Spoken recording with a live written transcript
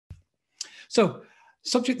So,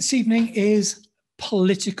 subject this evening is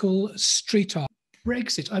political street art.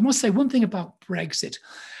 Brexit. I must say one thing about Brexit,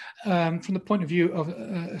 from the point of view of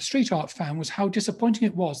a street art fan, was how disappointing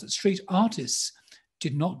it was that street artists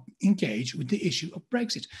did not engage with the issue of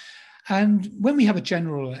Brexit. And when we have a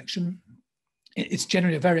general election, it's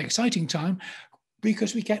generally a very exciting time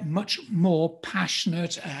because we get much more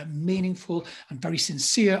passionate, meaningful, and very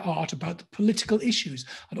sincere art about the political issues.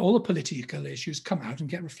 And all the political issues come out and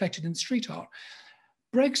get reflected in street art.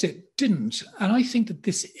 Brexit didn't. And I think that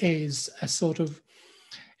this is a sort of,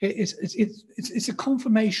 it's a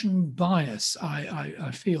confirmation bias, I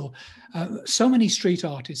feel. So many street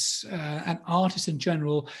artists and artists in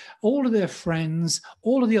general, all of their friends,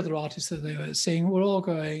 all of the other artists that they were seeing were all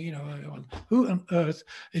going, you know, who on earth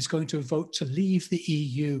is going to vote to leave the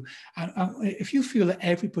EU? And if you feel that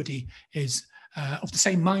everybody is of the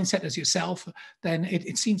same mindset as yourself, then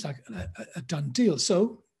it seems like a done deal.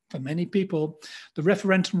 So for many people, the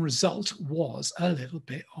referendum result was a little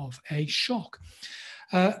bit of a shock.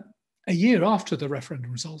 A year after the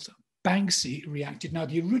referendum result, Banksy reacted. Now,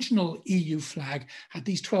 the original EU flag had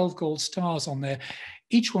these 12 gold stars on there,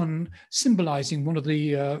 each one symbolizing one of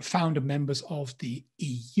the founder members of the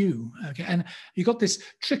EU. Okay, and you got this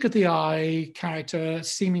trick of the eye character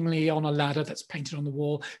seemingly on a ladder that's painted on the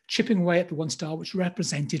wall, chipping away at the one star, which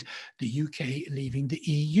represented the UK leaving the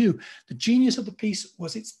EU. The genius of the piece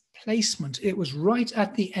was its placement. It was right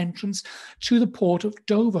at the entrance to the port of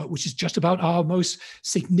Dover, which is just about our most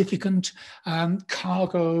significant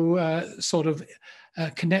cargo sort of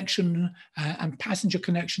connection and passenger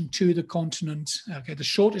connection to the continent. Okay, the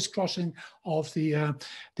shortest crossing of the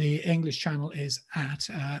English Channel is at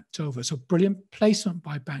Dover. So brilliant placement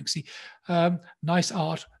by Banksy. Nice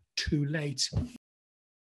art, too late.